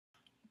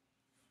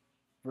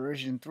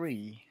version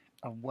 3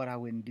 of What I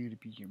Wouldn't Do to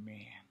Be Your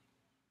Man.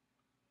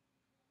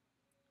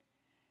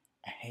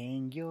 I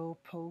hang your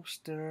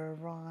poster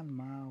on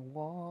my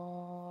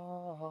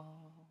wall.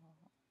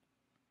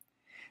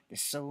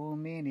 There's so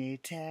many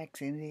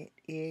tags in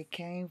it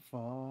can't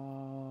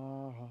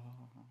fall.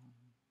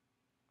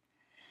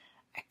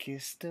 I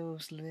kiss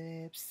those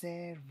lips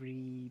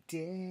every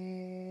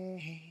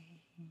day.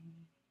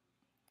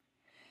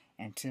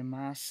 And to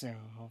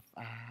myself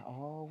I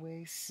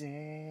always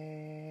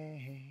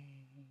say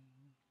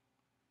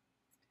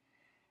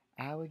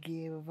I would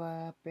give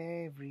up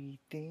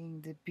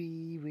everything to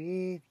be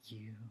with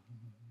you.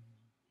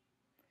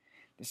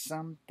 There's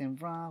something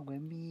wrong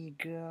with me,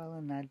 girl,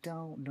 and I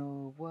don't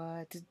know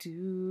what to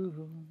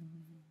do.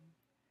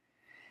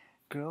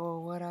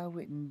 Girl, what I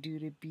wouldn't do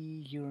to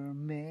be your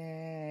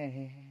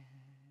man.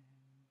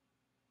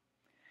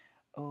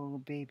 Oh,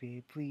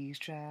 baby, please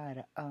try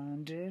to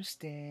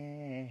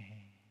understand.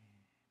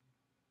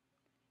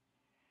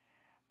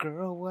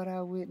 Girl, what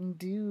I wouldn't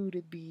do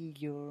to be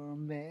your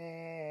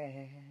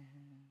man.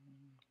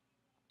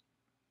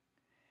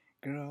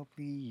 Girl,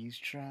 please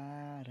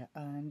try to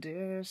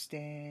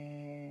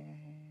understand.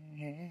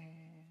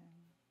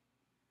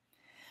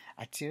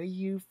 I tell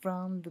you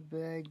from the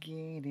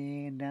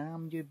beginning,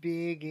 I'm your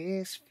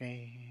biggest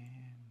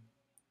fan.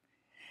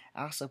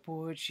 I'll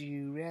support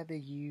you whether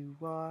you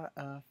are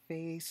a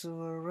face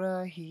or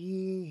a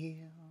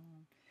heel.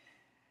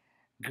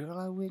 Girl,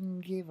 I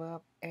wouldn't give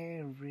up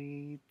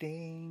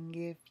everything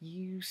if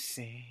you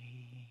say,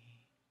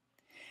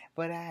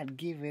 but I'd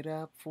give it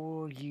up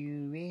for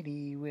you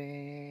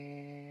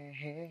anyway.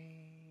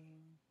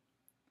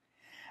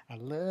 I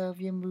love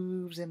your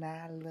moves and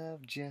I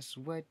love just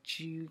what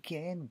you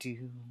can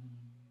do.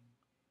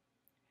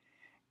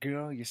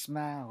 Girl, your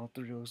smile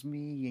thrills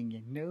me and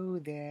you know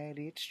that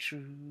it's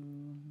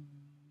true.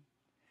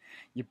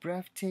 You're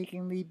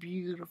breathtakingly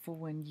beautiful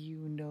when you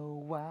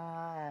know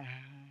why.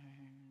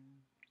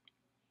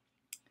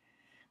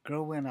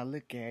 Girl, when I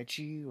look at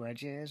you, I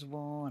just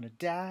wanna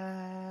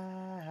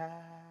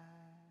die.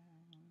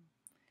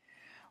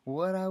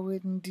 What I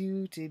wouldn't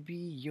do to be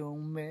your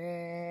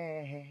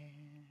man.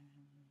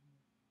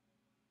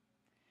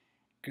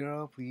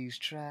 Girl, please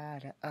try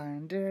to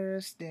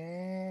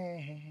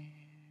understand.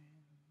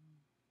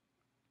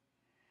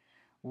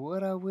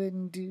 What I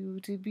wouldn't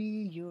do to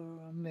be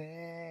your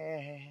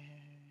man.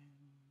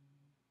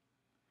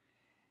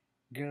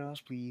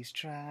 Girls, please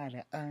try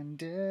to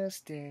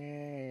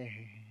understand.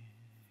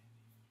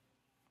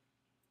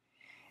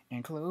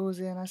 In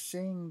closing, I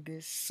sing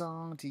this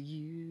song to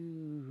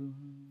you.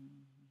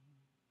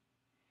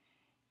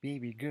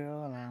 Baby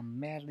girl, I'm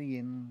madly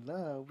in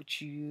love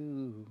with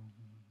you.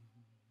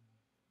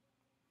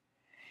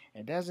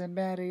 It doesn't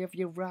matter if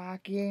you're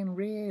rocking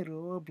red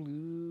or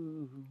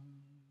blue.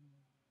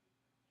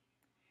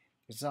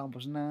 There's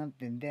almost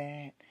nothing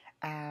that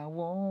I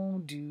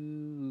won't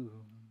do.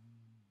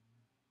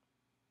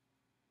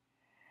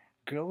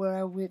 Girl, what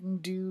I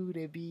wouldn't do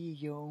to be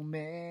your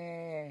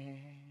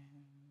man.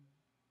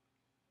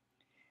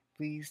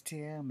 Please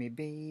tell me,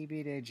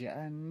 baby, that you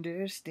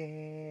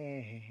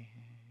understand.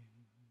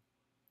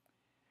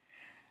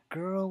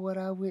 Girl, what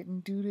I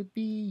wouldn't do to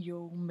be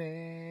your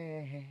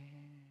man.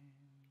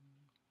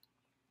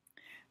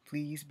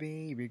 Please,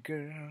 baby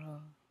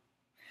girl,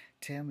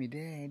 tell me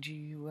that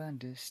you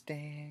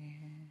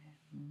understand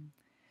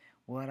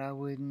what I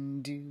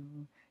wouldn't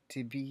do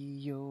to be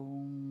your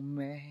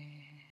man.